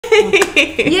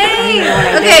Yay!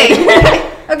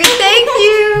 Okay, thank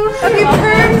you. Okay,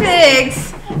 perfect.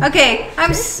 Okay,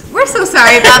 we're so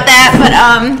sorry about that, but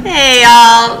hey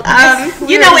y'all.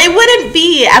 You know, it wouldn't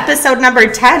be episode number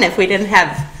 10 if we didn't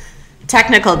have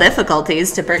technical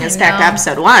difficulties to bring us back to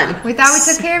episode 1. We thought we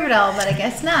took care of it all, but I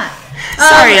guess not.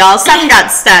 Sorry, y'all. Something got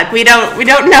stuck. We don't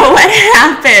know what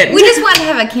happened. We just wanted to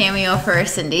have a cameo for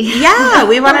Cindy. Yeah,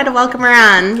 we wanted to welcome her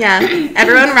on. Yeah,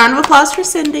 everyone, a round of applause for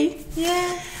Cindy.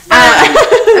 Yeah.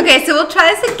 Okay, so we'll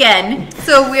try this again.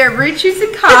 So we are Root Juice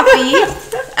and Coffee,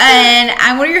 and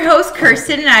I'm one of your hosts,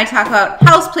 Kirsten, and I talk about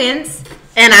houseplants.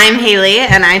 And I'm Haley,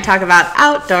 and I talk about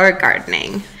outdoor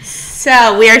gardening.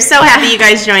 So we are so happy you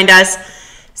guys joined us.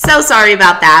 So sorry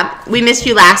about that. We missed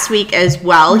you last week as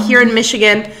well. Here in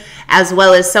Michigan, as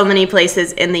well as so many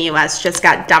places in the U.S., just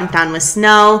got dumped on with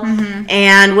snow.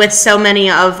 And with so many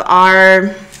of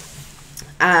our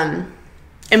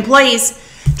employees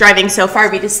driving so far,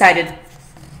 we decided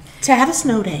to have a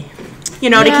snow day,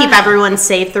 to keep everyone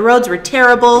safe. The roads were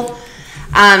terrible.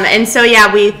 And so,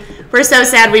 yeah, we're so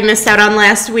sad we missed out on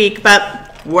last week,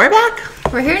 but we're back.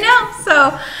 We're here now.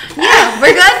 So, yeah,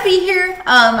 we're glad to be here.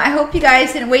 I hope you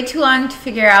guys didn't wait too long to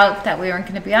figure out that we weren't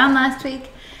going to be on last week.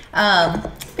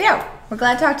 But yeah, we're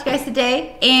glad to talk to you guys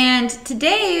today. And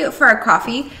today, for our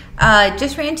coffee,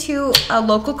 just ran to a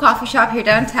local coffee shop here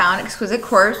downtown, Exquisite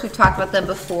Corpse. We've talked about them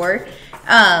before.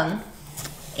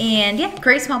 And yeah,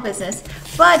 great small business.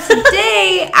 But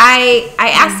today, I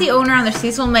asked the owner on their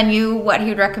seasonal menu what he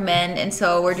would recommend. And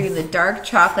so we're doing the dark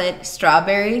chocolate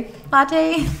strawberry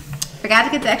latte. Forgot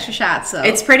to get the extra shot, so.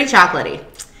 It's pretty chocolatey.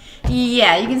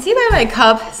 Yeah, you can see by my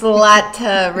cup, it's a lot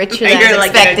richer than I was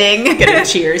expecting. Gonna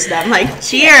cheers them.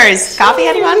 Cheers. Coffee,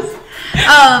 anyone?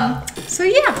 So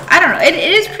yeah, I don't know. It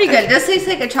is pretty good. It does taste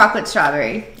like a chocolate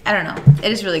strawberry. I don't know.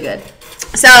 It is really good.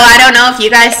 So I don't know if you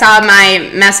guys saw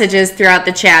my messages throughout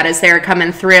the chat as they were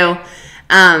coming through.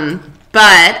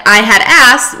 But I had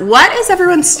asked, what is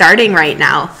everyone starting right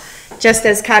now? Just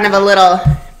as kind of a little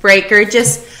breaker.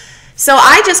 So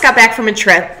I just got back from a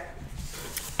trip.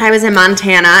 I was in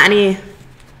Montana. Any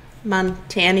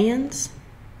Montanians?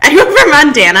 Anyone from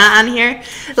Montana on here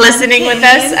listening with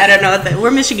us? I don't know.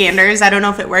 We're Michiganders. I don't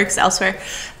know if it works elsewhere.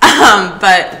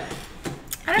 But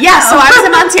yeah, so I was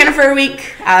in Montana for a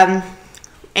week.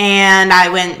 And I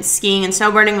went skiing and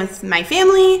snowboarding with my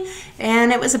family,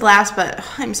 and it was a blast, but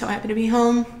I'm so happy to be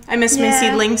home. I miss my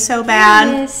seedlings so bad.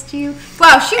 I missed you.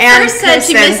 Wow, she first said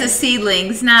she misses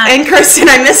seedlings, not... And Kirsten,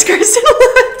 I miss Kirsten a lot.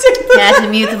 Yeah, I had to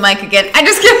mute the mic again. I'm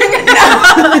just kidding. No,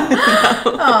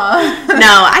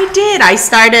 I did. I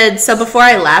started, so before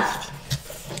I left,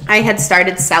 I had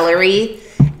started celery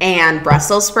and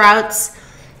Brussels sprouts.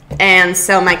 And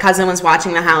so my cousin was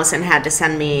watching the house and had to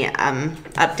send me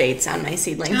updates on my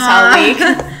seedlings all week.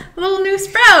 Little new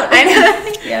sprout. I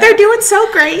know. Yeah. They're doing so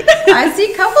great. I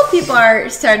see a couple people are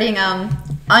starting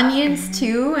onions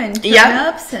too and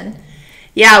turnips. And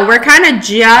yeah, we're kind of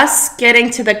just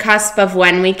getting to the cusp of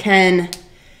when we can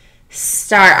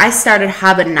start. I started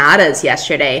habanadas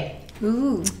yesterday.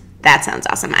 Ooh. That sounds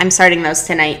awesome. I'm starting those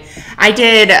tonight. I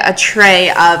did a tray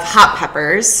of hot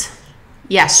peppers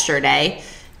yesterday.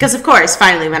 Because, of course,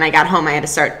 finally, when I got home, I had to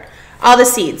start all the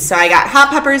seeds. So I got hot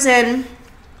peppers in.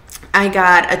 I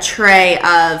got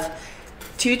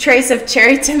two trays of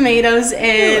cherry tomatoes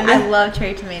in. Ooh, I love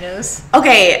cherry tomatoes.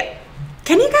 Okay,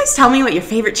 can you guys tell me what your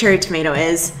favorite cherry tomato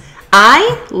is?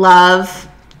 I love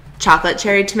chocolate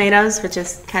cherry tomatoes, which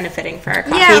is kind of fitting for our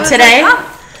coffee today.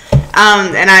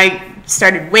 And I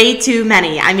started way too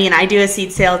many. I mean, I do a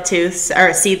seed sale too, or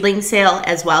a seedling sale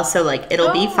as well, so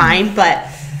it'll be fine, but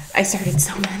I started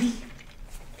so many.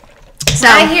 So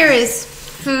what I hear is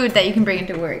food that you can bring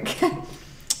into work.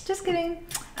 Just kidding.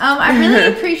 I really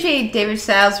appreciate David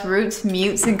Styles' Roots,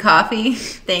 Mutes, and Coffee.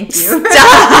 Thank you.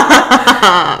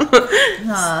 Stop.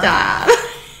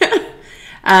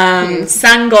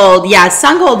 Sun Gold. Yeah,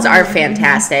 Sun Golds are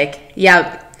fantastic.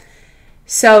 Yep.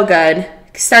 So good.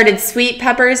 Started sweet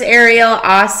peppers, Ariel.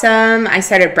 Awesome. I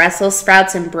started Brussels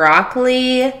sprouts and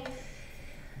broccoli.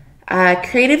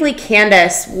 Creatively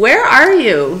Candace, where are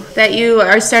you that you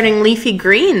are starting leafy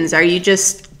greens? Are you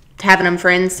just having them for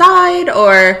inside,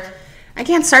 or I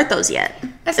can't start those yet?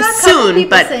 I saw a couple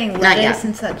people saying lettuce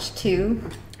and such too.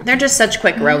 They're just such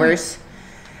quick growers.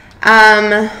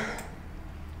 30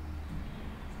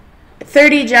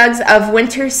 jugs of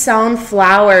winter sown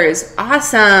flowers.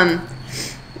 Awesome.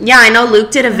 Yeah, I know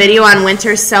Luke did a video on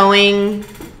winter sowing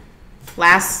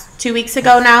 2 weeks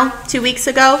ago.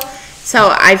 So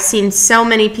I've seen so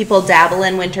many people dabble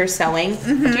in winter sowing.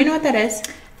 Do you know what that is?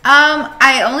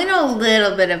 I only know a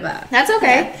little bit about. That's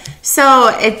okay. Yeah. So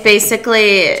it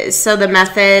basically, the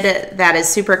method that is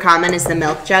super common is the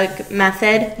milk jug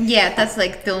method. Yeah, that's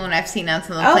like the one I've seen on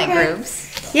some of the plant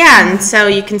groups. Yeah, and so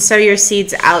you can sow your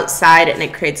seeds outside, and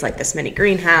it creates like this mini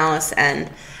greenhouse. And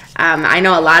I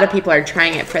know a lot of people are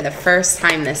trying it for the first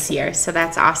time this year, so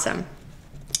that's awesome.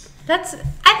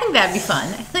 I think that'd be fun.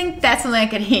 I think that's something I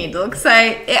could handle because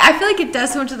I feel like it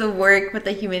does so much of the work with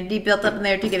the humidity built up in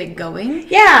there to get it going.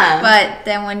 Yeah. But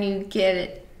then when you get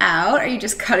it out, are you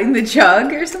just cutting the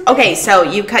jug or something? Okay, so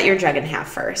you cut your jug in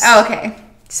half first. Oh, okay.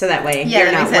 So that way you're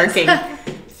not working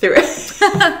through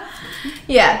it.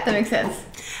 Yeah, that makes sense.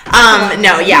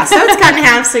 No, yeah. So it's cut in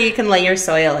half so you can lay your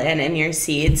soil in and your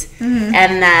seeds. Mm-hmm.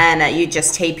 And then you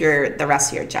just tape the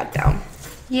rest of your jug down.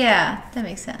 Yeah, that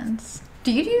makes sense.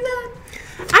 Do you do that?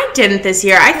 I didn't this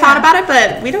year. I thought about it,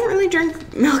 but we don't really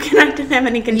drink milk, and I didn't have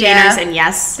any containers. And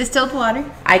yes, distilled water.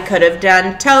 I could have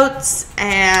done totes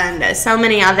and so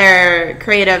many other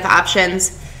creative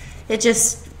options. It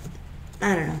just,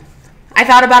 I don't know. I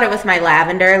thought about it with my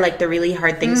lavender, like the really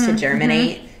hard things to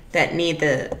germinate that need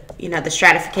the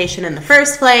stratification in the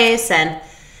first place, and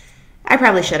I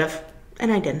probably should have,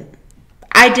 and I didn't.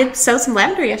 I did sow some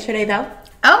lavender yesterday, though.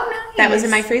 Oh, nice. That was in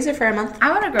my freezer for a month.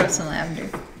 I want to grow some lavender.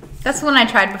 That's one I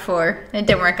tried before, and it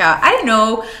didn't work out. I didn't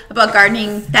know about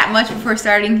gardening that much before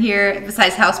starting here,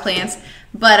 besides houseplants.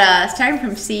 But starting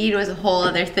from seed was a whole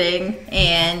other thing,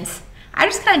 and I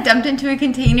just kind of dumped into a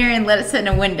container and let it sit in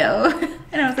a window.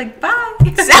 And I was like, bye.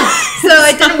 So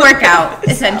it didn't work out,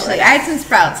 essentially. I had some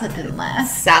sprouts that didn't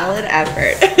last. Solid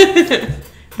effort.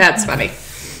 That's funny.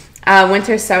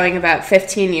 Winter sowing about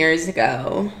 15 years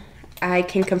ago. I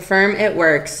can confirm it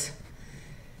works.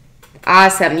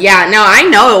 Awesome. Yeah, no, I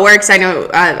know it works. I know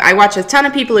I watch a ton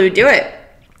of people who do it.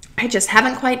 I just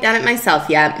haven't quite done it myself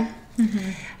yet.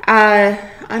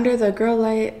 Mm-hmm. Under the grow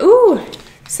light. Ooh,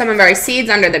 some of our seeds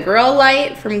under the grow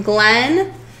light from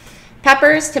Glenn.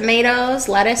 Peppers, tomatoes,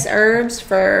 lettuce, herbs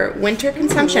for winter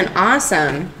consumption.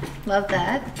 Awesome. Love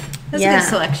that. That's a good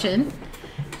selection.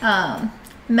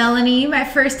 Melanie, my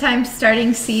first time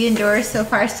starting seed indoors. So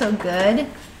far, so good.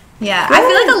 Yeah, good. I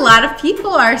feel like a lot of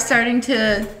people are starting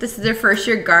to, this is their first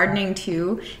year gardening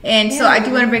too. And so I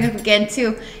do want to bring up again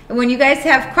too, when you guys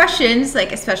have questions,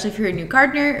 like especially if you're a new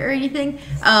gardener or anything,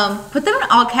 put them in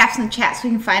all caps in the chat so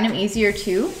we can find them easier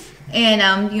too.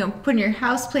 And, put in your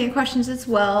houseplant questions as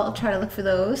well. I'll try to look for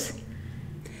those.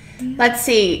 Let's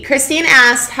see. Christine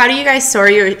asked, how do you guys store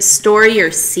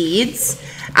your seeds?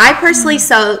 I personally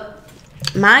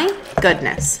my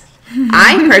goodness.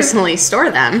 I personally store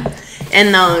them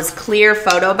in those clear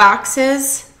photo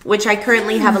boxes, which I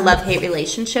currently have a love-hate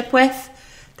relationship with.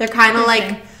 They're kind of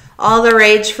like all the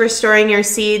rage for storing your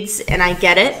seeds, and I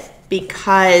get it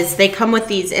because they come with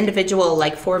these individual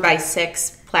like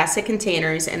 4x6 plastic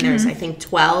containers, and there's I think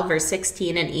 12 or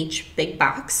 16 in each big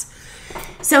box.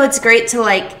 So it's great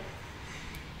to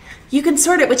you can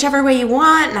sort it whichever way you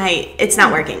want, and it's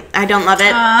not working. I don't love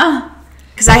it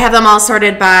because I have them all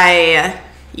sorted by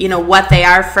what they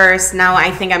are first. Now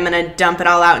I think I'm going to dump it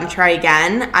all out and try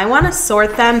again. I want to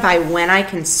sort them by when I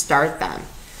can start them.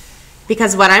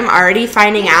 Because what I'm already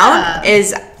finding out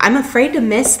is I'm afraid to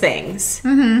miss things.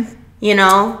 Mm-hmm.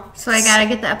 So I got to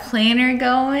get that planner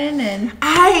going. And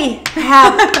I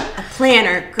have a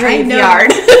planner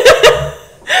graveyard.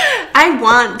 I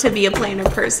want to be a planner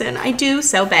person. I do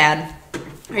so bad.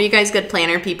 Are you guys good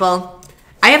planner people?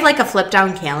 I have a flip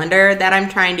down calendar that I'm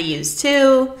trying to use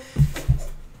too.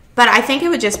 But I think it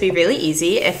would just be really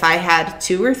easy if I had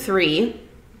 2 or 3,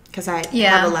 because I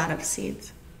have a lot of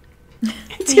seeds. 2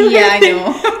 I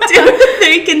know. 2 or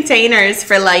 3 containers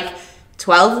for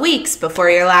 12 weeks before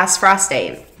your last frost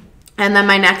date. And then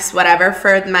my next whatever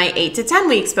for my 8 to 10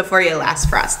 weeks before your last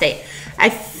frost date. I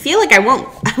feel like I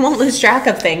won't lose track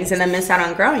of things and then miss out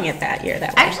on growing it that year.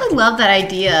 That way. I actually love that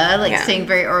idea, staying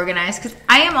very organized, because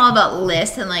I am all about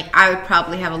lists, and I would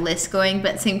probably have a list going, but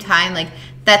at the same time,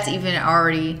 that's even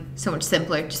already so much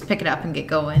simpler. Just pick it up and get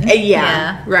going.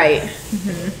 Yeah. Right.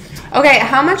 Mm-hmm. Okay,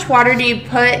 how much water do you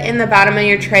put in the bottom of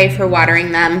your tray for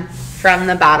watering them from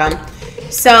the bottom?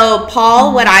 So,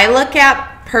 Paul, what I look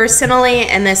at personally,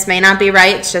 and this may not be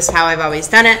right, it's just how I've always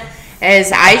done it,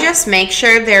 is I just make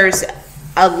sure there's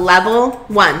a level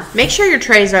one. Make sure your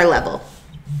trays are level.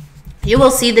 You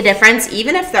will see the difference,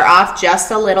 even if they're off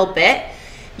just a little bit.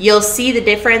 You'll see the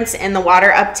difference in the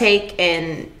water uptake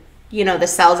in the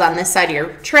cells on this side of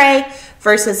your tray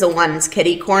versus the one's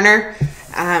kitty corner.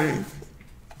 I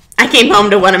came home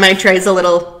to one of my trays a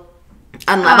little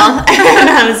unlevel, and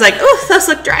I was like, oh, those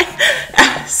look dry.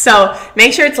 So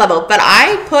make sure it's level. But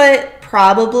I put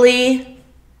probably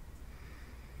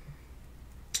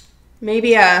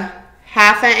maybe a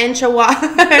half an inch of water.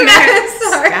 Sorry,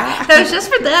 that was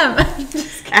just for them.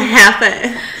 A half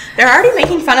a. They're already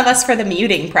making fun of us for the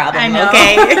muting problem. I know.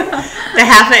 Okay, the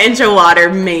half an inch of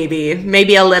water,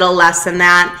 maybe a little less than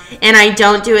that. And I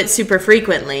don't do it super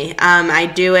frequently. I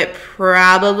do it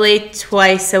probably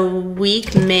twice a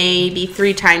week, maybe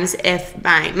 3 times if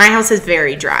my house is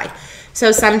very dry.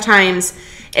 So sometimes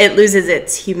it loses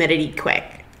its humidity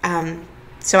quick.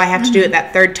 So I have to do it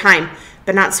that 3rd time,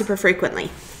 but not super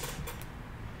frequently.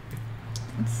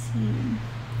 Let's see.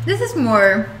 This is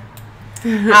more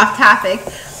off topic,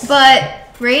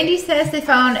 but Randy says they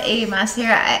found a Monstera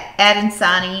ad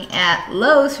Insani at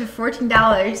Lowe's for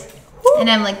 $14. And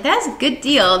I'm like, that's a good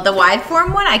deal. The wide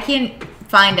form one, I can't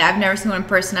find it. I've never seen one in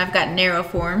person. I've got narrow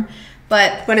form.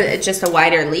 But what is it, just a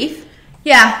wider leaf?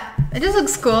 Yeah, it just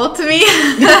looks cool to me.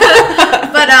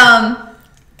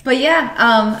 But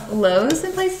yeah, Lowe's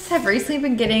and places have recently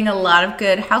been getting a lot of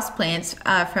good houseplants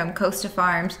from Costa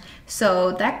Farms.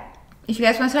 So that, if you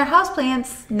guys want to start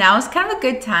houseplants, now is kind of a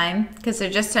good time because they're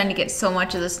just starting to get so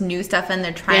much of this new stuff and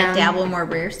they're trying to dabble more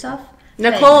rare stuff.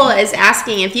 Nicole is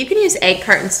asking if you can use egg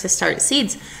cartons to start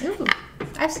seeds. Ooh,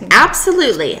 I've seen that.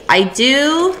 Absolutely. I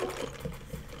do.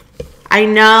 I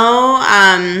know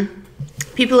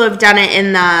people who have done it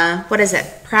in the, what is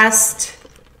it, pressed,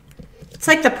 it's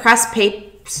like the pressed paper.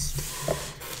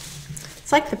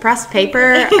 It's like the pressed paper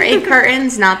egg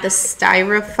cartons, not the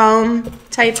styrofoam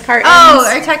type cartons. Oh,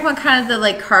 are you talking about kind of the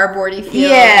like cardboardy feel? Yeah.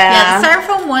 Yeah, the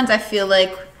styrofoam ones I feel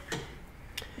like,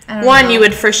 I don't know. You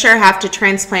would for sure have to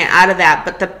transplant out of that,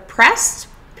 but the pressed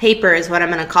paper is what I'm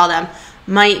going to call them,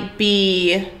 might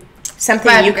be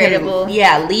something you can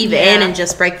leave in and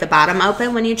just break the bottom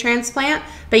open when you transplant.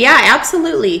 But yeah,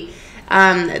 absolutely.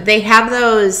 They have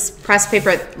those pressed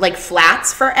paper like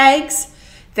flats for eggs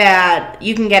that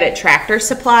you can get at Tractor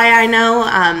Supply, I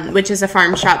know, which is a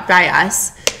farm shop by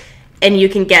us, and you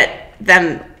can get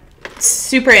them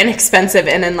super inexpensive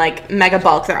and in like mega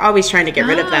bulk. They're always trying to get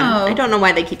rid of them. I don't know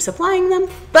why they keep supplying them,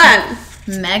 but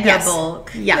mega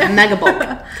bulk. Yeah, mega bulk.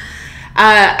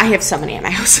 I have so many at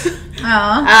my house.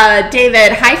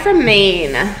 David, hi from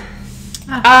Maine.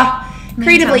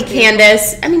 Creatively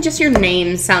Candace. I mean, just your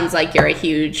name sounds like you're a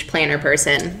huge planner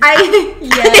person.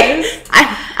 Yes.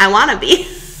 I want to be.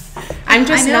 I'm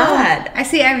just not. I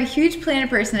see. I'm a huge planner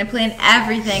person. I plan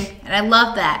everything, and I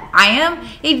love that. I am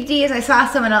ADD, as I saw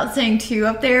someone else saying too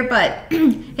up there, but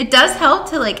it does help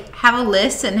to like have a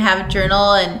list and have a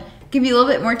journal, and it can be a little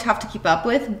bit more tough to keep up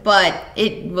with, but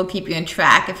it will keep you on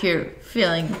track if you're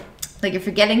feeling like you're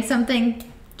forgetting something.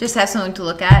 Just have something to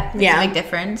look at. It can make a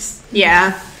difference.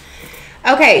 Yeah.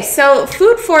 Okay, so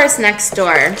Food Forest Next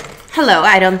Door. Hello,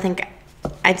 I don't think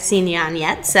I've seen you on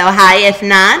yet, so hi if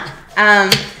not.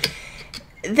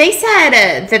 They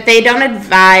said that they don't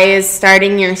advise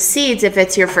starting your seeds if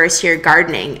it's your first year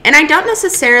gardening, and I don't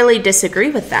necessarily disagree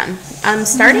with them.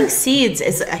 Starting seeds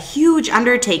is a huge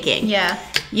undertaking. Yeah.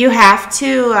 You have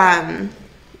to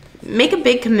make a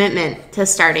big commitment to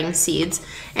starting seeds,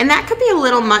 and that could be a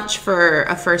little much for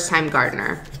a first-time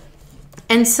gardener.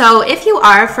 And so if you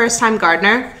are a first-time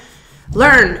gardener,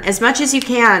 learn as much as you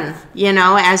can, you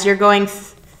know, as you're going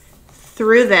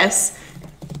through this.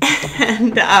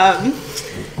 And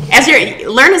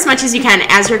learn as much as you can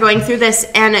as you're going through this,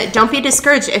 and don't be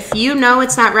discouraged. If you know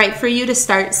it's not right for you to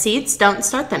start seeds, don't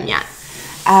start them yet.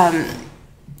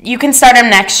 You can start them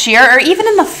next year, or even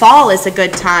in the fall is a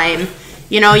good time.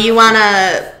 You know, you want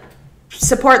to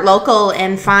support local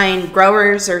and find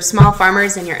growers or small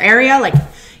farmers in your area. Like,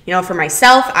 you know, for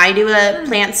myself, I do a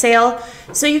plant sale.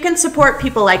 So you can support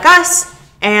people like us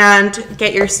and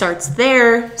get your starts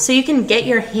there so you can get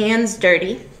your hands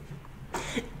dirty.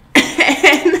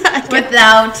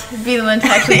 Without being the one to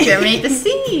actually germinate the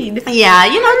seed. Yeah,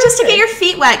 you know, just to get your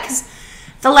feet wet. Because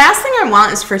the last thing I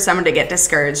want is for someone to get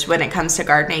discouraged when it comes to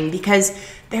gardening, because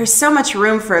there's so much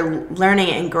room for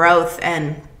learning and growth,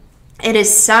 and it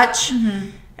is such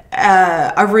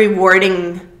a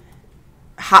rewarding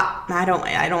I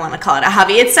don't want to call it a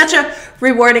hobby. It's such a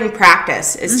rewarding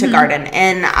practice is to garden,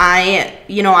 and I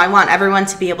want everyone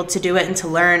to be able to do it and to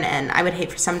learn, and I would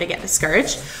hate for someone to get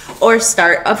discouraged or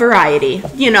start a variety.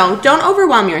 You know, don't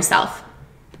overwhelm yourself.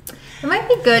 It might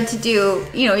be good to do,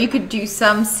 you know, you could do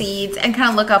some seeds and kind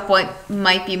of look up what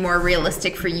might be more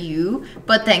realistic for you,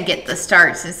 but then get the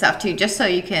starts and stuff too, just so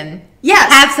you can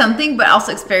have something, but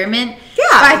also experiment. Yeah.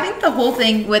 But I think the whole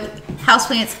thing with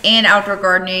houseplants and outdoor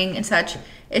gardening and such,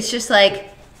 it's just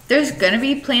like there's going to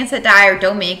be plants that die or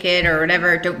don't make it or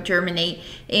whatever, don't germinate.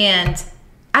 And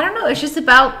I don't know, it's just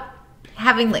about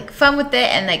having like fun with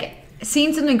it and like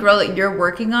seeing something grow that you're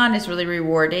working on is really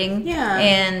rewarding. Yeah.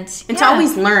 And to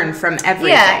always learn from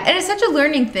everything. Yeah, and it's such a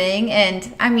learning thing.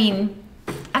 And I mean,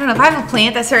 I don't know, if I have a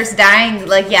plant that starts dying,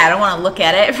 like, I don't want to look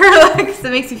at it for like, 'cause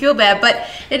it makes me feel bad. But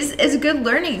it's a good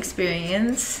learning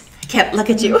experience. I can't look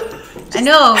at you. I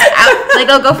know.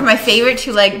 I'll go from my favorite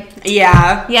to like,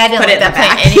 yeah, I didn't like that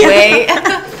plant anyway.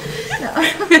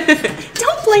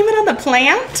 Don't blame it on the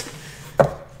plant.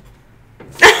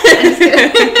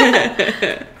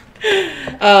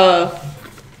 Oh,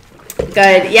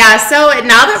 good. Yeah, so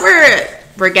now that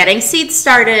we're getting seeds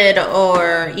started,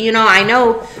 or I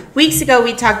know weeks ago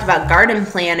we talked about garden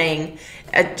planning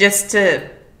just to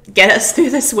get us through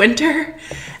this winter,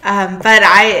 but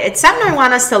it's something I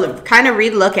want us to kind of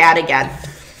relook at again.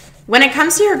 When it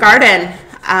comes to your garden,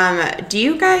 do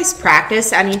you guys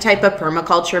practice any type of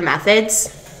permaculture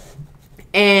methods?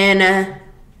 And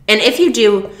if you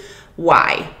do,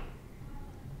 why?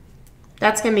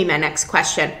 That's going to be my next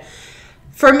question.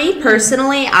 For me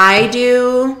personally, I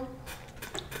do.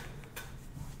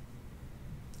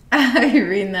 You're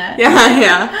reading that?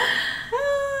 Yeah.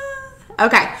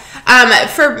 Okay.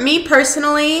 For me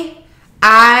personally,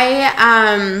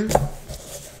 I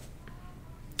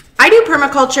do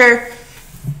permaculture.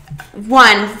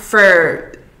 One,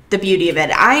 for the beauty of it.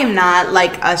 I am not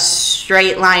like a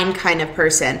straight line kind of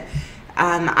person.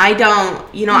 I don't,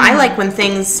 I like when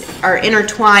things are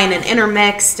intertwined and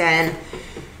intermixed, and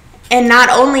not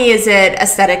only is it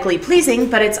aesthetically pleasing,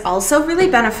 but it's also really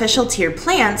beneficial to your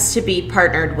plants to be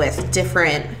partnered with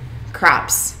different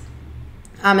crops.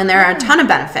 And there are a ton of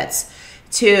benefits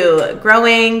to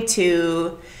growing,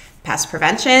 to pest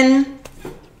prevention,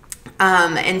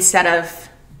 instead of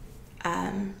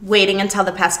waiting until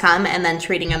the pests come and then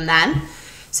treating them then.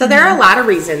 So there are a lot of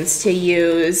reasons to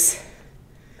use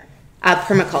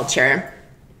permaculture.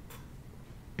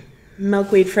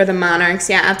 Milkweed for the monarchs.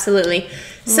 Yeah, absolutely.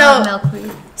 So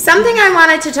something I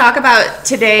wanted to talk about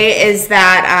today is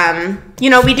that,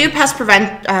 we do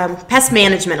pest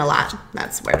management a lot.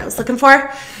 That's the word I was looking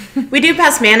for. We do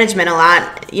pest management a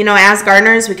lot. As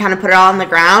gardeners, we kind of put it all on the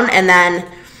ground, and then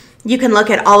you can look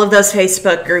at all of those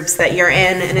Facebook groups that you're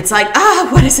in, and it's like,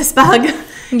 what is this bug?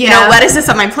 Yeah. What is this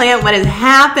on my plant? What is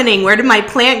happening? Where did my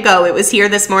plant go? It was here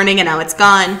this morning, and now it's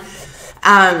gone.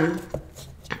 And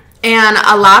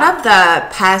a lot of the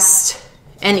pest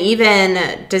and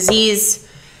even disease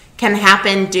can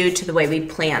happen due to the way we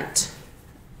plant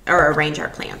or arrange our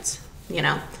plants.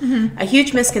 A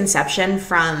huge misconception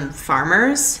from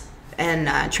farmers,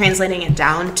 and translating it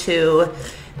down to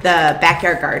the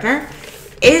backyard gardener,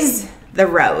 is the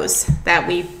rows that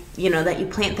that you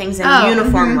plant things in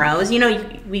uniform rows. We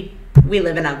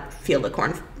live in a field of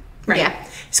corn, right? Yeah,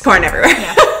 there's corn everywhere.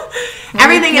 Yeah.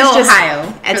 Everything is just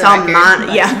Ohio. It's all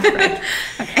right.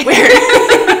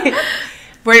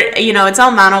 It's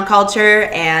all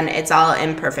monoculture, and it's all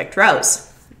imperfect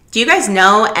rows. Do you guys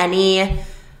know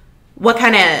what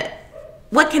can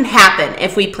happen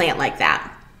if we plant like that?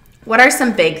 What are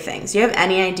some big things? Do you have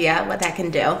any idea what that can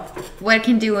do? What it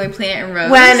can do when we plant it in rows?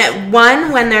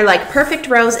 When they're like perfect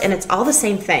rows and it's all the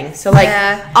same thing. So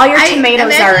all your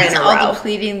tomatoes are in a row. All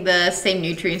depleting the same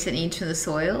nutrients in each of the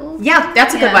soil. Yeah,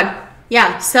 that's a good one.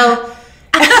 Yeah, so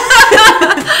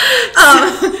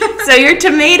so your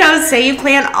tomatoes, say you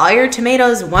plant all your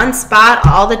tomatoes one spot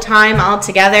all the time, all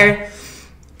together.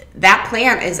 That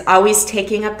plant is always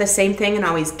taking up the same thing and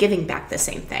always giving back the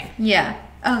same thing. Yeah.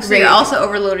 Oh, so you're also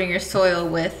overloading your soil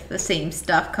with the same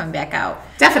stuff coming back out.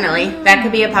 Definitely. That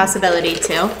could be a possibility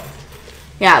too.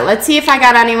 Yeah, let's see if I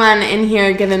got anyone in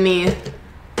here giving me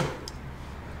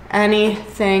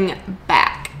anything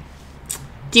back.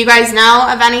 Do you guys know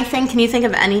of anything? Can you think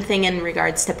of anything in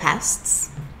regards to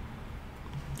pests?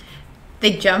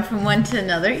 They jump from one to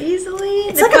another easily?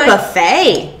 It's like a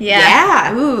buffet.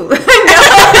 Yeah. Ooh.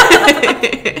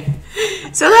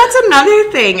 So that's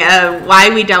another thing why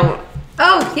we don't.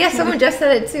 Oh, yeah, someone just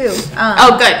said it too.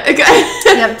 Good.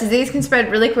 Yep, disease can spread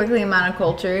really quickly in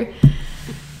monoculture.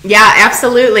 Yeah,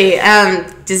 absolutely.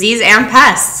 Disease and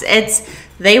pests.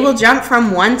 They will jump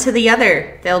from one to the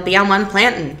other. They'll be on one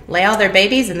plant and lay all their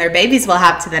babies, and their babies will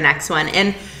hop to the next one.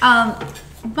 And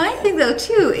my thing though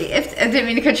too, if I didn't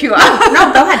mean to cut you off.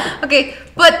 No, go ahead. Okay,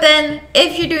 but then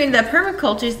if you're doing the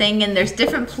permaculture thing and there's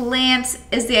different plants,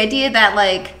 is the idea that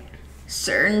like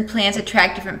certain plants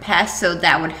attract different pests, so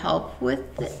that would help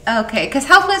with it? Okay, because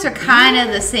houseplants are kind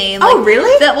of the same. Oh,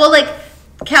 really? Like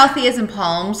Caltheas and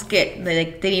palms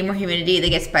they need more humidity. They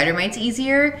get spider mites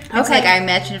easier. Okay. It's like I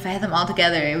imagine if I had them all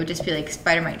together, it would just be like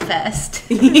spider mite fest.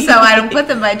 So I don't put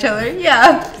them by each other.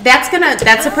 Yeah. That's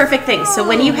a perfect thing. So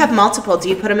when you have multiple, do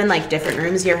you put them in like different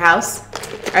rooms of your house?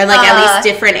 Or like at least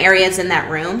different areas in that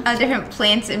room. Different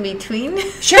plants in between.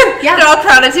 Sure, yeah. They're all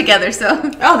crowded together, so.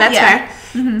 Oh, that's fair.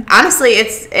 Mm-hmm. Honestly,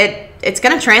 it's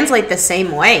going to translate the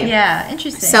same way. Yeah,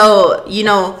 interesting. So, you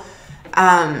know,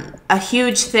 a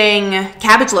huge thing,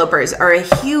 cabbage lopers are a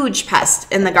huge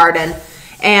pest in the garden.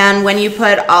 And when you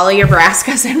put all of your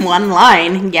brassicas in one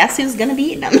line, guess who's going to be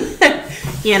eating them?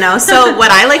 You know, so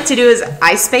what I like to do is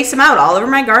I space them out all over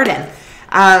my garden.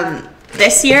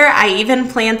 This year, I even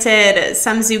planted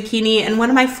some zucchini in one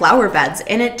of my flower beds,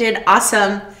 and it did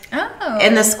awesome. Oh.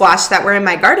 And the squash that were in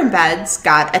my garden beds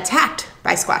got attacked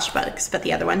by squash bugs, but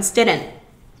the other ones didn't.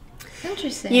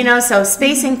 Interesting. You know, so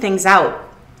spacing things out.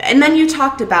 And then you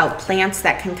talked about plants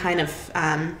that can kind of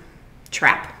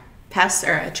trap pests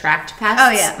or attract pests.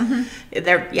 Oh, yeah. Mm-hmm.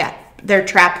 They're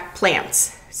trap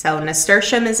plants. So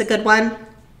nasturtium is a good one.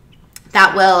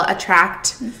 That will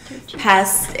attract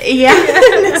pests.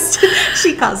 Yeah.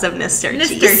 She calls them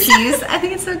nasturchies. Nasturchies. I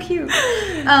think it's so cute.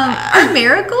 Are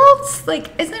marigolds,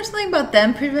 like, isn't there something about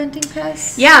them preventing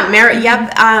pests? Yeah,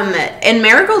 yep. And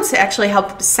marigolds actually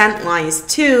help scent-wise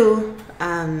too,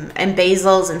 and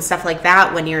basils and stuff like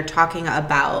that when you're talking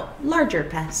about larger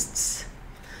pests.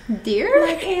 Deer?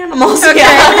 Like animals. Okay.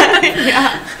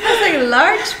 Yeah. It's like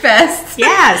large pests.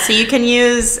 Yeah, so you can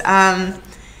use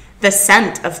the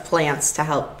scent of plants to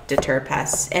help deter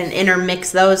pests and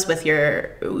intermix those with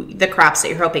the crops that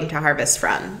you're hoping to harvest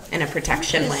from in a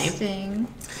protection way.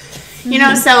 You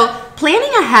know, so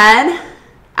planning ahead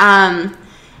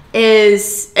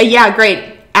is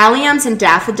great. Alliums and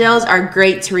daffodils are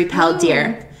great to repel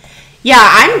deer. Yeah,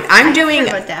 I'm doing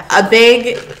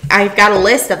I've got a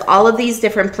list of all of these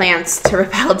different plants to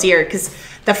repel deer because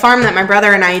the farm that my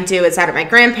brother and I do is out at my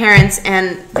grandparents,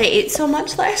 and they ate so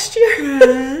much last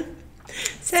year.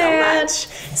 So much.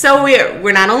 So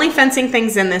we're not only fencing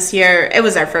things in this year. It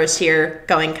was our first year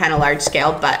going kind of large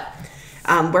scale, but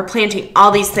we're planting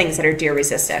all these things that are deer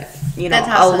resistant. You know,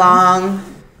 awesome.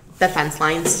 Along the fence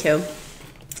lines too.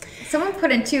 Someone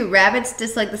put in too, rabbits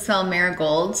dislike the smell of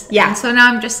marigolds. Yeah. And so now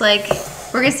I'm just like,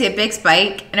 we're going to see a big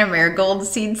spike in our marigold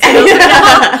seed sales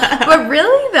now. But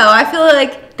really, though, I feel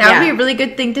like that would be a really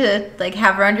good thing to like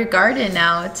have around your garden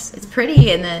now. It's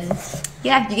pretty, and then,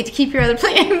 you get to keep your other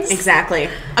plants. Exactly.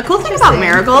 A cool thing about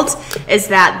marigolds is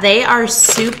that they are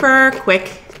super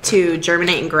quick to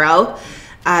germinate and grow.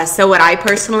 So what I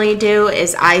personally do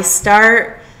is I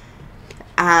start...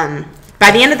 by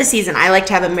the end of the season, I like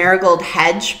to have a marigold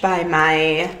hedge by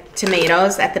my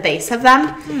tomatoes at the base of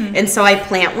them. And so I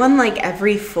plant one like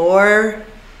every 4,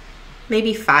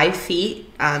 maybe 5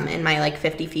 feet in my like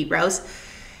 50 feet rows.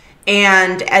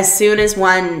 And as soon as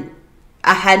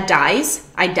a head dies,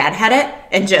 I deadhead it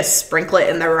and just sprinkle it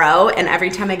in the row. And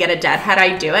every time I get a deadhead,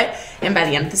 I do it. And by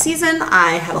the end of the season,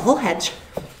 I have a whole hedge.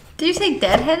 Did you say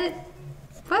deadheaded?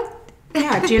 What?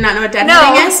 Yeah, do you not know what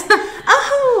deadheading is?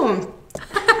 Oh,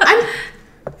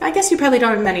 I guess you probably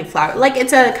don't have many flowers. Like,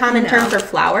 it's a common term for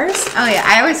flowers. Oh, yeah.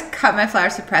 I always cut my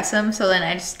flowers to press them, so then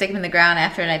I just stick them in the ground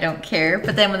after, and I don't care.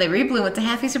 But then when they rebloom, it's a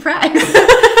happy surprise.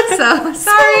 So,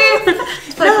 sorry.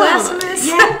 It's like blasphemous.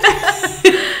 Yeah.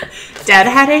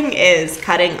 Deadheading is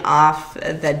cutting off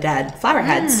the dead flower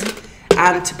heads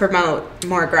to promote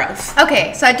more growth.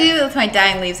 Okay, so I do with my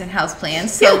dying leaves and houseplants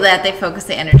so that they focus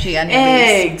the energy on your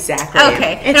leaves. Exactly.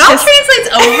 Okay. It all translates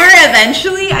over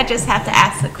eventually. I just have to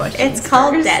ask the question. It's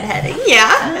called deadheading.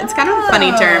 Yeah. It's kind of a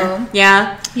funny term.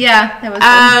 Yeah. Yeah, that was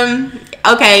good.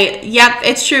 Okay. Yep,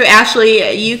 it's true.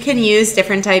 Ashley, you can use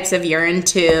different types of urine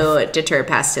to deter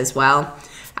pests as well.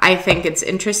 I think it's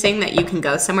interesting that you can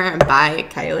go somewhere and buy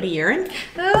coyote urine.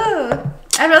 Oh.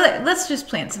 Let's just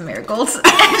plant some marigolds.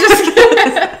 Just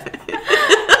kidding.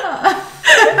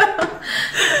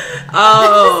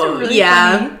 Oh, really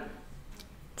yeah. Funny.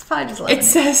 It's probably just it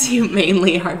says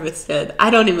humanely harvested.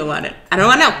 I don't even want it. I don't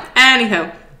want to know.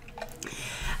 Anywho.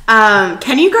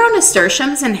 Can you grow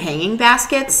nasturtiums in hanging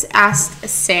baskets? Asked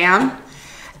Sam.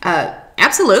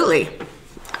 Absolutely.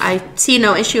 I see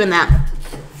no issue in that.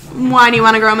 Why do you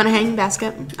want to grow them in a hanging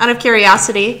basket? Out of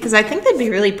curiosity, because I think they'd be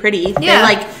really pretty.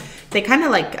 Yeah. They kind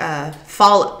of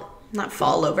not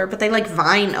fall over, but they like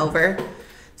vine over.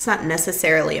 It's not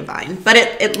necessarily a vine, but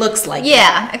it looks like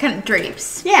it kind of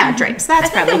drapes. Yeah, drapes. That's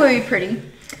probably that would be pretty.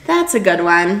 That's a good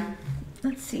one.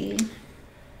 Let's see.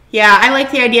 Yeah, I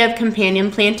like the idea of companion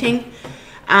planting.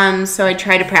 So I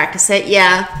try to practice it.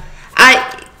 Yeah,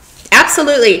 I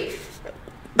absolutely.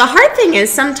 The hard thing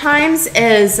is sometimes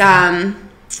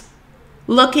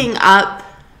looking up.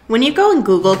 When you go and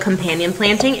Google companion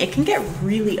planting, it can get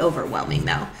really overwhelming,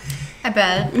 though. I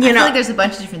bet. I feel like there's a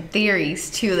bunch of different theories,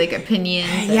 too, like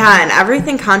opinions. Yeah, and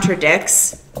everything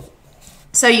contradicts.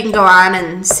 So you can go on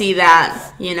and see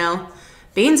that,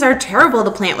 beans are terrible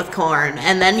to plant with corn.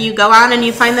 And then you go on and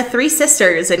you find the three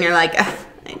sisters and you're like,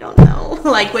 I don't know,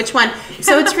 like which one.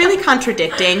 So it's really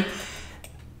contradicting.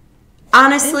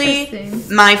 Honestly,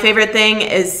 my favorite thing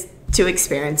is to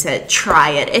experience it,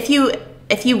 try it. If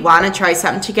you want to try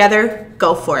something together,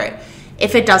 go for it.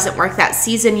 If it doesn't work that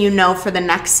season, you know for the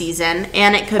next season,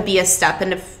 and it could be a step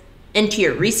into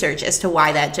your research as to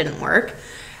why that didn't work.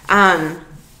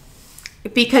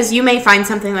 Because you may find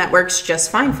something that works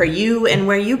just fine for you and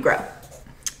where you grow.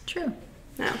 True.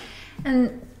 Yeah.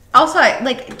 And also,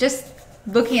 like, just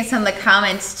looking at some of the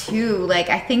comments too, like,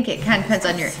 I think it kind of depends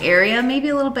on your area maybe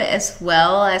a little bit as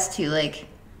well as to, like,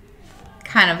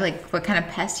 kind of like what kind of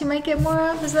pests you might get more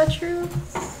of. Is that true?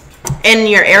 In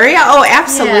your area? Oh,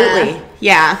 absolutely.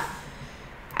 Yeah.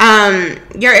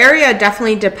 Your area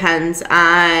definitely depends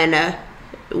on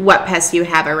what pests you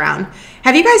have around.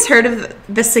 Have you guys heard of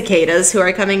the cicadas who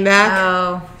are coming back?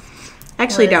 Oh. I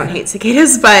actually don't hate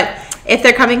cicadas, but if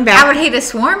they're coming back... I would hate a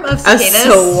swarm of cicadas.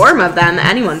 A swarm of them.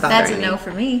 Anyone bothering That's a no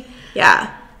for me.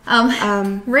 Yeah.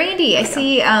 Randy, I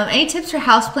see any tips for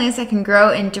houseplants that can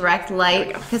grow in direct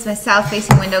light? Because my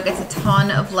south-facing window gets a ton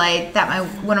of light. That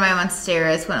one of my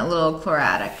monsteras went a little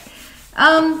chlorotic.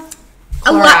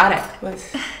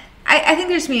 I think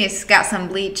there's me. It's got some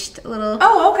bleached a little.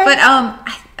 Oh, okay. But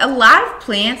a lot of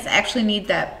plants actually need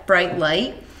that bright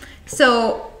light.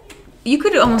 So you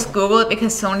could almost Google it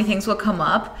because so many things will come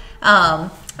up. A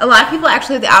lot of people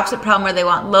actually have the opposite problem where they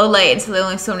want low light, and so they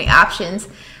only have so many options.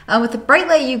 With the bright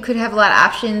light, you could have a lot of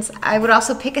options. I would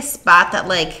also pick a spot that,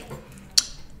 like,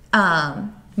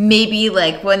 maybe,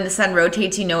 like, when the sun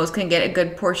rotates, you know it's going to get a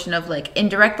good portion of, like,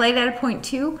 indirect light at a point,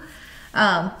 too.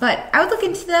 But I would look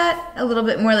into that a little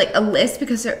bit more, like a list,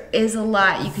 because there is a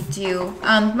lot you could do.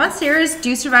 Monsteras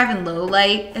do survive in low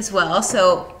light as well,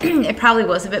 so it probably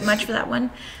was a bit much for that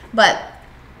one. But,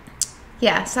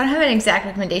 yeah, so I don't have an exact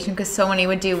recommendation because so many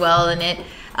would do well in it.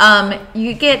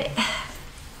 You get...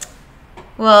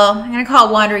 Well, I'm going to call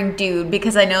it Wandering Dude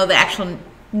because I know the actual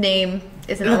name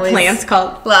isn't always... The plant's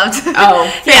called... Loved. Oh,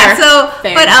 fair. Yeah, so...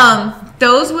 Fair. But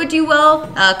those would do well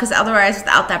because otherwise,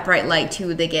 without that bright light,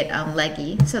 too, they get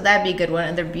leggy. So that'd be a good one,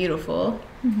 and they're beautiful.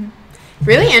 Mm-hmm.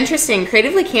 Really interesting.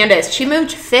 Creatively Candace, she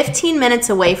moved 15 minutes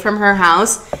away from her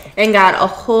house and got a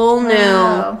whole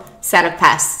new set of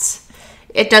pests.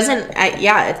 It doesn't...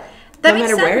 no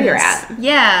matter where you're at.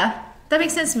 Yeah, that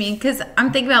makes sense to me because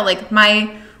I'm thinking about, like,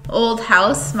 my... old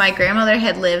house. My grandmother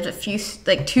had lived a few,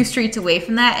 like, 2 streets away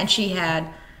from that, and she had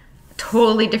a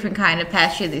totally different kind of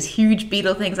pest. She had these huge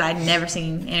beetle things I'd never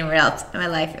seen anywhere else in my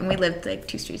life, and we lived like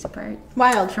 2 streets apart.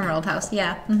 Wild. From our old house.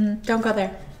 Yeah. Mm-hmm. Don't go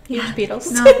there. Huge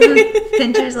beetles. No,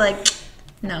 Pinter's like,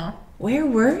 no. Where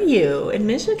were you? In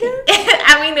Michigan?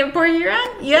 I mean, in Port Huron?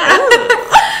 Yeah.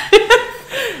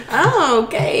 Oh,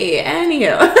 okay.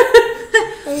 Anywho.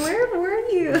 Where were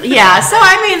you? Yeah, so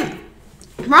I mean,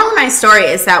 moral of my story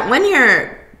is that when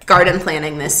you're garden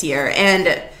planning this year,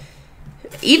 and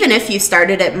even if you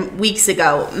started it weeks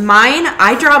ago,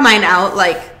 I draw mine out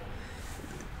like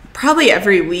probably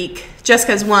every week just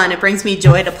because, one, it brings me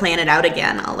joy to plan it out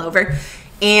again all over.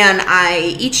 And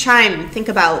I each time think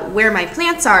about where my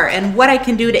plants are and what I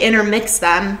can do to intermix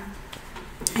them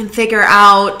and figure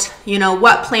out, you know,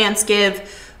 what plants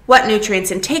give what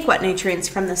nutrients and take what nutrients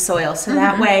from the soil. So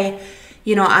that way,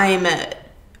 you know, I'm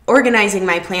organizing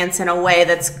my plants in a way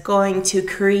that's going to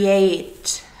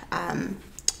create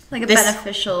like a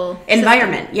beneficial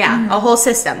environment. System. Yeah, a whole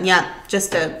system. Yeah,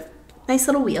 just a nice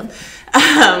little wheel.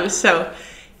 So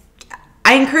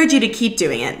I encourage you to keep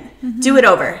doing it. Do it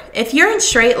over. If you're in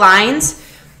straight lines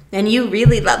and you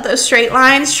really love those straight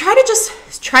lines, try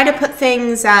to put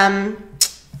things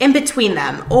in between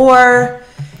them. Or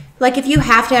like if you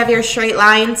have to have your straight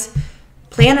lines,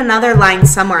 plant another line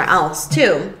somewhere else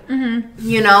too.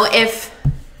 You know, if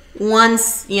one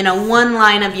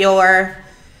line of your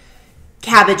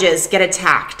cabbages get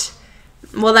attacked,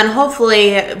 well then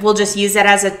hopefully we'll just use it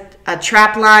as a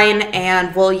trap line,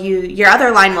 and your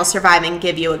other line will survive and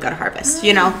give you a good harvest,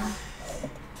 you know.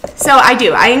 So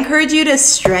I encourage you to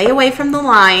stray away from the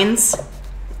lines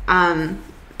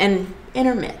and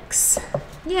intermix.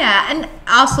 Yeah, and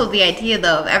also the idea,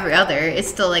 though, of every other is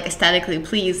still, like, aesthetically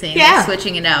pleasing, like,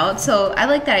 switching it out. So I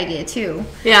like that idea, too.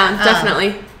 Yeah,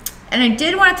 definitely. And I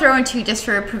did want to throw into, just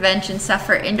for prevention stuff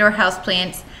for indoor house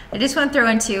plants, I just want to throw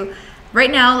into,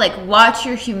 right now, like, watch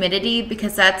your humidity,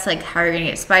 because that's, like, how you're going to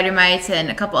get spider mites,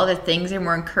 and a couple other things are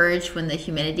more encouraged when the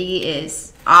humidity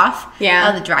is off,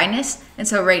 the dryness. And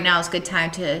so right now is a good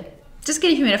time to just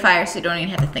get a humidifier so you don't even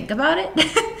have to think about it.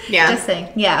 Yeah. Just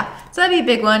saying. Yeah. So that'd be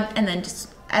a big one. And then just,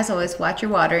 as always, watch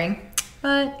your watering.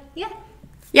 But, yeah.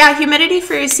 Yeah, humidity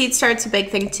for your seed start's a big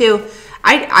thing, too.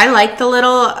 I like the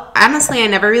little, honestly, I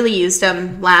never really used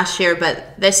them last year,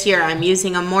 but this year I'm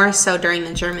using them more so during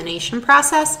the germination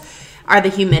process, are the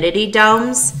humidity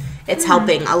domes. It's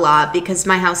helping a lot because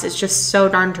my house is just so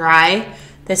darn dry.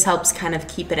 This helps kind of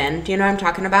keep it in. Do you know what I'm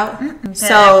talking about?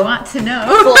 So I want to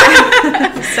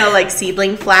know. So like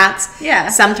seedling flats. Yeah.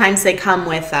 Sometimes they come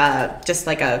with just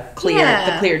like the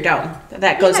clear dome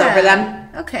that goes over them.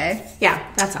 Okay. Yeah,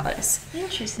 that's all it is.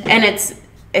 Interesting. And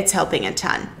it's helping a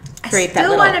ton. I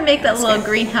still want to make that little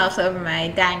greenhouse over my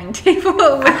dining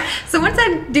table. So once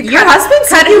I do your husband's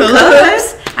cut and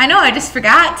close, I know I just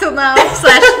forgot till now.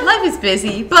 Life is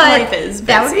busy, but life is busy.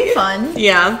 That would be fun.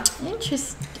 Yeah.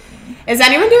 Interesting. Is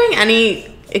anyone doing any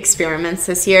experiments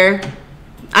this year?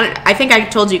 I think I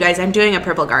told you guys I'm doing a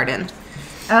purple garden.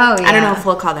 Oh, yeah. I don't know if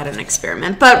we'll call that an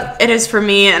experiment, but it is for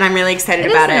me, and I'm really excited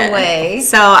about it. In a way.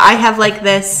 So I have like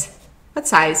this, what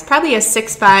size? Probably a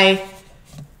 6 by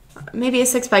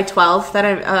 12 that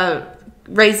I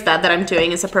raised bed that I'm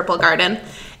doing is a purple garden,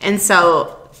 and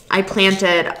so I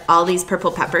planted all these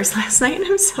purple peppers last night, and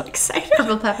I'm so excited.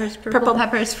 Purple peppers. Okay,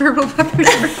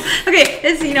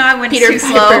 this, I went Peter too Piper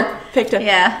slow. Picked a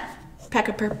peck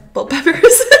of purple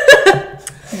peppers.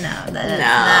 No.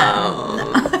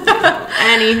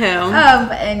 Anywho.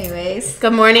 But anyways.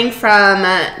 Good morning from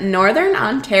Northern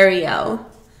Ontario.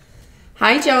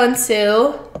 Hi, Joe and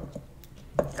Sue.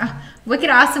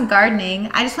 Wicked awesome gardening.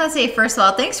 I just want to say, first of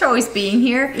all, thanks for always being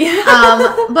here.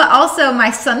 Yeah. But also, my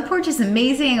sun porch is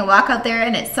amazing. I walk out there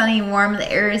and it's sunny and warm. The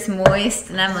air is moist.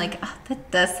 And I'm like, oh,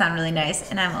 that does sound really nice.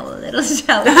 And I'm a little jealous.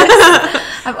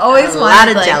 I've always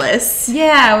wanted jealous.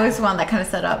 Yeah, I always wanted that kind of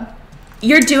setup.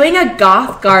 You're doing a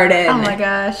goth garden. Oh my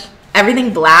gosh.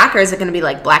 Everything black, or is it going to be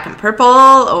like black and purple,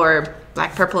 or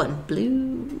black, purple, and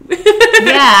blue?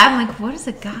 Yeah, I'm like, what is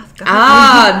a goth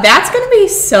garden? That's going to be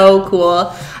so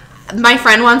cool. My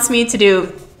friend wants me to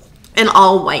do an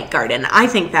all-white garden. I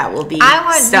think that will be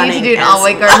stunning. You to do an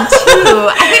all-white garden, too.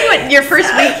 I think when your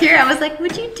first week here, I was like,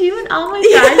 would you do an all-white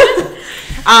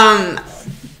garden?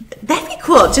 That'd be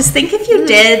cool. Just think if you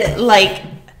did, like,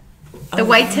 the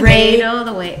white tomato,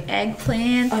 the white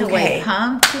eggplant, the white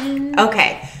pumpkin.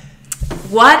 Okay.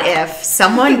 What if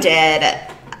someone did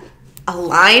a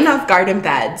line of garden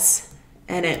beds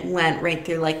and it went right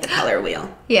through, like, the color wheel?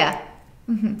 Yeah.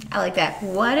 I like that.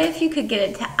 What if you could get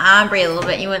it to ombre a little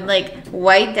bit? You went like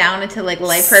white down into like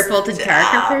light purple to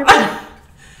darker purple.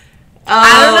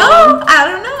 I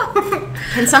don't know.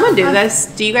 Can someone do this?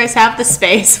 Do you guys have the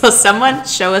space? Will someone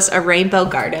show us a rainbow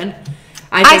garden?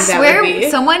 I swear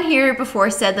someone here before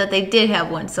said that they did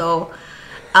have one. So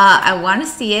I want to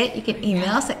see it. You can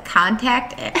email us at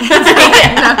contact at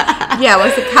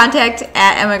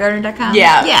MIgardener.com?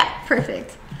 Yeah,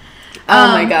 perfect.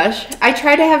 Oh my gosh. I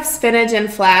tried to have spinach and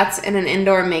flats in an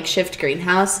indoor makeshift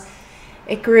greenhouse.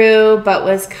 It grew, but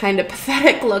was kind of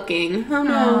pathetic looking. Oh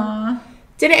no.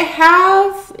 Did it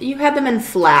have, you had them in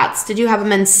flats. Did you have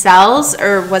them in cells,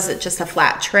 or was it just a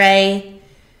flat tray?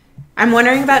 I'm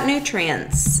wondering about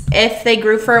nutrients. If they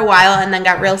grew for a while and then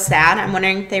got real sad, I'm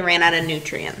wondering if they ran out of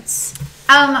nutrients.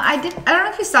 I don't know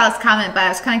if you saw this comment, but I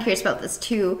was kind of curious about this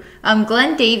too.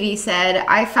 Glenn Davey said,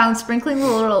 I found sprinkling a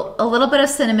little bit of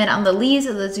cinnamon on the leaves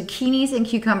of the zucchinis and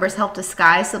cucumbers help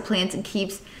disguise the plants and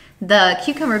keeps the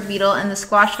cucumber beetle and the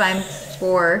squash vine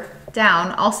spore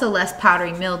down. Also less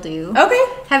powdery mildew. Okay.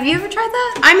 Have you ever tried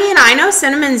that? I mean, I know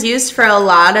cinnamon's used for a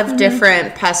lot of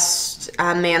different pest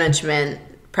management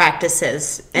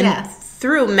practices and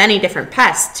through many different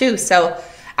pests too. So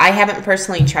I haven't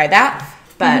personally tried that.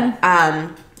 But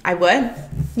I would.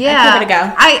 Yeah. I'd give it a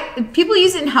go. People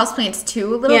use it in houseplants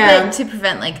too a little bit to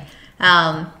prevent like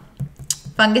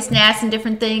fungus gnats and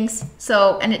different things.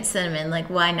 So, and it's cinnamon. Like,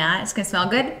 why not? It's going to smell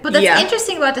good. But that's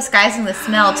interesting about disguising the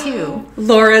smell too.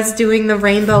 Laura's doing the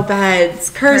rainbow beds.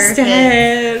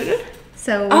 Kirsten.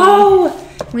 So,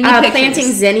 we need planting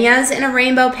zinnias in a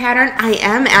rainbow pattern. I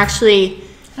am actually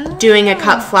doing a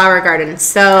cut flower garden,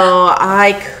 so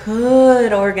I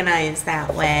could organize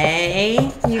that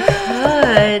way. You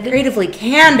could. Creatively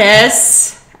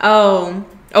Candace. Oh,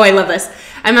 I love this.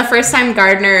 I'm a first-time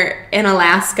gardener in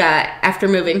Alaska after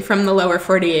moving from the lower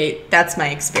 48. That's my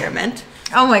experiment.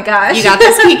 Oh my gosh. You got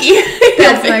this, Kiki?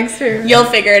 That's my experiment. You'll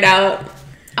figure it out.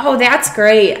 Oh, that's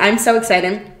great. I'm so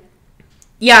excited.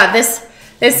 Yeah, this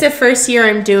is the first year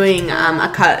I'm doing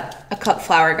a cut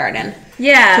flower garden.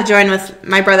 Yeah. To join with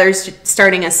my brother's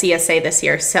starting a CSA this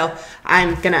year, so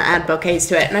I'm going to add bouquets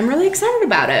to it, and I'm really excited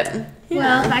about it. Yeah.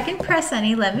 Well, if I can press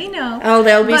any, let me know. Oh,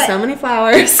 there'll be so many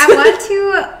flowers. I want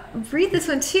to read this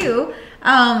one too.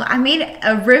 I made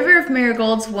a river of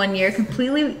marigolds one year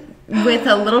completely with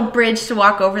a little bridge to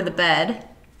walk over the bed.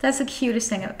 That's the cutest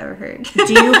thing I've ever heard.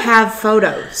 Do you have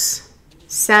photos?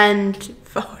 Send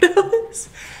photos.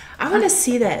 I want to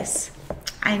see this.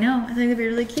 I know. I think it'd be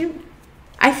really cute.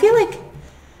 I feel like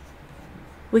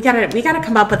we gotta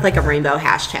come up with like a rainbow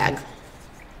hashtag,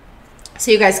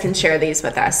 so you guys can share these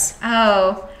with us.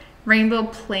 Oh, rainbow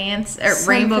plants or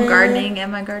rainbow gardening.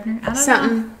 MIgardener. I don't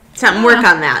know. Something. Work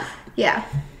on that. Yeah.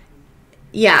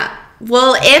 Yeah.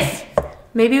 Well, if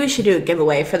maybe we should do a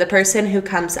giveaway for the person who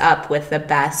comes up with the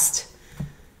best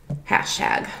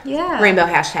hashtag. Yeah. Rainbow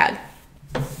hashtag.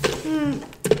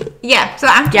 Yeah. So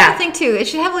I'm trying to think too. It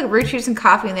should have like root shoots and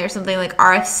coffee in there, or something like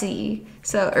RFC.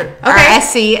 So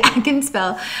RSC. I can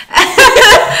spell.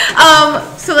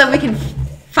 So that we can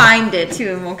find it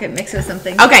too, and won't get mixed with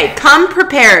something. Okay. Come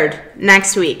prepared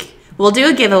next week. We'll do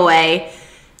a giveaway.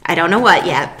 I don't know what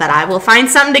yet, but I will find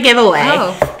something to give away.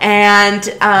 Oh. And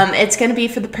it's going to be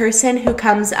for the person who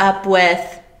comes up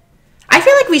with... I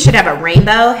feel like we should have a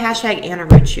rainbow hashtag and a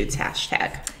root shoots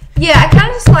hashtag. Yeah, I kind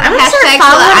of just want a hashtag so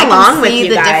that I can see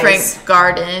the guys. Different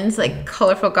gardens, like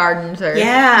colorful gardens or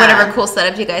whatever cool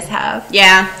setup you guys have.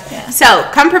 Yeah. So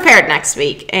come prepared next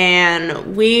week,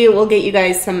 and we will get you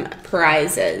guys some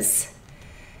prizes.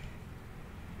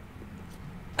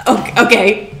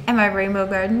 Okay. Am I rainbow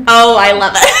garden? Oh, I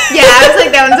love it. Yeah, I was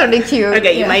like, that one sounded cute.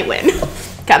 Okay, you might win.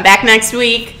 Come back next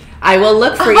week. I will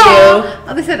look for you.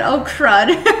 Oh, they said, oh, crud.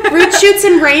 Root shoots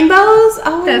and rainbows?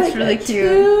 Oh, that's really cute.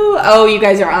 Oh, you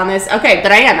guys are on this. Okay,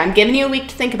 but I am. I'm giving you a week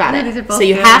to think about it. These are both so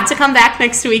you good. have to come back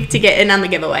next week to get in on the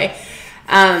giveaway.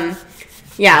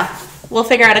 Yeah, we'll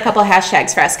figure out a couple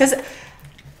hashtags for us, because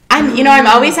I'm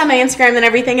always on my Instagram and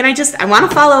everything, and I want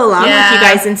to follow along with you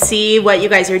guys and see what you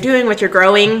guys are doing, what you're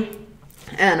growing.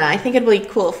 And I think it'd be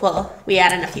cool if we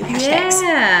add in a few hashtags.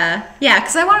 Yeah,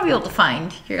 because I want to be able to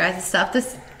find your guys' stuff.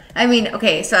 So I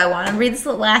want to read this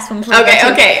last one.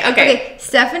 Okay.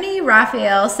 Stephanie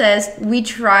Raphael says, we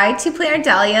try to plant our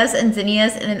dahlias and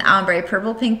zinnias in an ombre,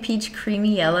 purple, pink, peach,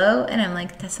 creamy yellow. And I'm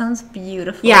like, that sounds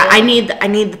beautiful. Yeah, I need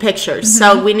the pictures.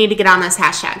 Mm-hmm. So we need to get on this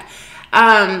hashtag.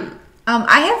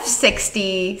 I have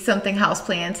 60 something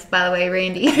houseplants, by the way,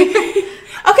 Randy.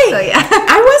 Okay. So yeah.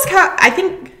 I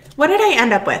think, what did I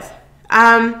end up with?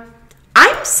 I'm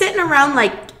sitting around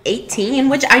like 18,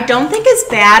 which I don't think is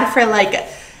bad for like...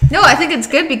 No, I think it's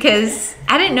good because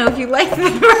I didn't know if you liked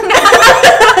them or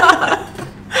not.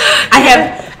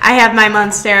 I have my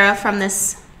Monstera from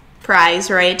this prize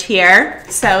right here.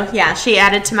 So yeah, she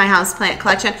added to my houseplant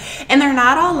collection. And they're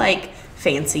not all like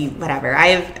fancy, whatever. I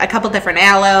have a couple different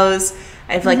aloes.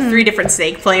 I have like 3 different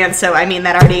snake plants. So I mean,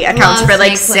 that already accounts for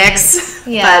like 6.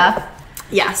 Yeah. But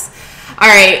yes. All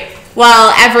right.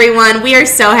 Well, everyone, we are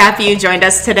so happy you joined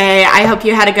us today. I hope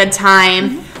you had a good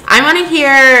time. I want to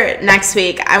hear next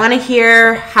week. I want to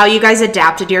hear how you guys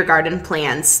adapted your garden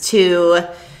plans to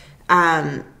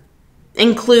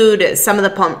include some of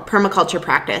the permaculture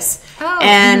practice.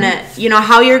 And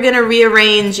how you're going to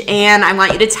rearrange. And I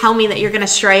want you to tell me that you're going to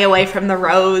stray away from the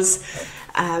rows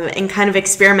and kind of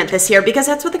experiment this year, because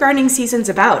that's what the gardening season's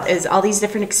about, is all these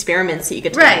different experiments that you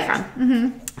get to learn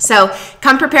from. So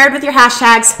come prepared with your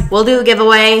hashtags. We'll do a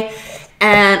giveaway.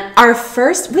 And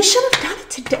we should have done it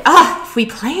today. If we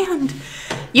planned.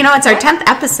 It's our 10th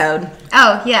episode.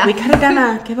 Oh, yeah. We could have done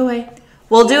a giveaway.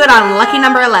 We'll do it on lucky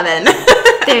number 11.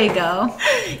 There you go.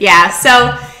 Yeah,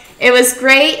 so it was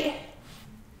great.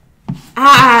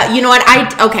 You know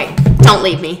what? Okay, don't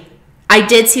leave me. I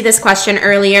did see this question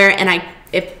earlier, and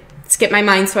it skipped my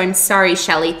mind, so I'm sorry,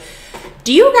 Shelly.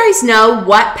 Do you guys know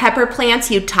what pepper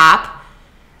plants you top?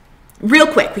 Real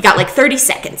quick, we got like 30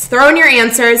 seconds. Throw in your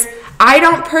answers. I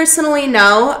don't personally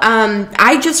know.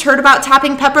 I just heard about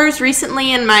topping peppers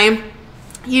recently in my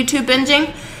YouTube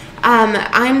binging.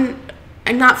 I'm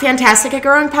not fantastic at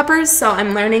growing peppers, so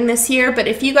I'm learning this year. But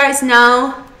if you guys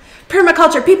know,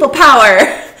 permaculture, people power.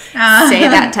 Say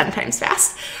that 10 times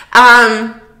fast.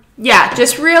 Yeah,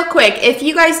 just real quick, if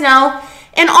you guys know.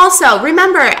 And also,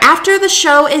 remember, after the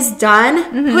show is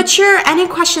done, put any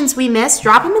questions we missed,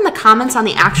 drop them in the comments on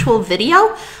the actual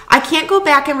video. I can't go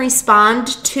back and respond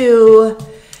to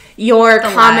your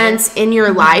comments in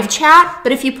your live chat,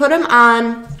 but if you put them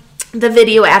on the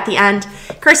video at the end,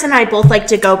 Kirsten and I both like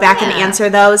to go back and answer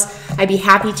those. I'd be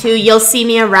happy to. You'll see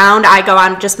me around. I go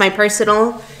on just my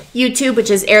personal YouTube, which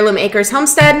is Heirloom Acres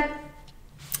Homestead.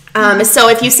 So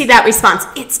if you see that response,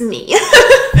 it's me.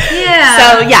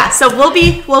 So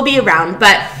we'll be around,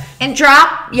 and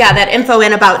drop that info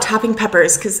in about topping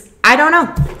peppers, because I don't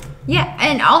know. Yeah,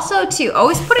 and also too,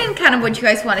 always put in kind of what you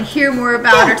guys want to hear more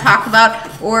about or talk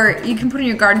about, or you can put in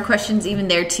your garden questions even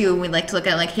there too, and we'd like to look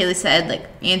at, like Haley said, like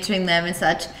answering them and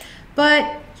such.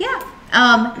 But yeah,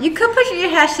 You could put your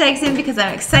hashtags in because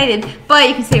I'm excited, but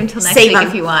you can save them until next week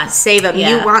if you want. Save them.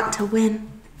 Yeah. You want to win.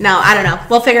 No, I don't know.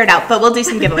 We'll figure it out, but we'll do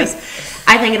some giveaways.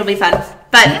 I think it'll be fun.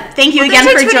 But thank you again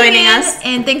for joining us.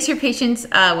 And thanks for your patience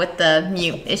with the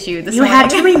mute issue this morning. You had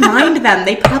to remind them.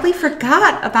 They probably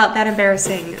forgot about that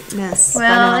embarrassingness.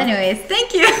 Well, anyways,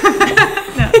 thank you.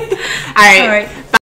 All right.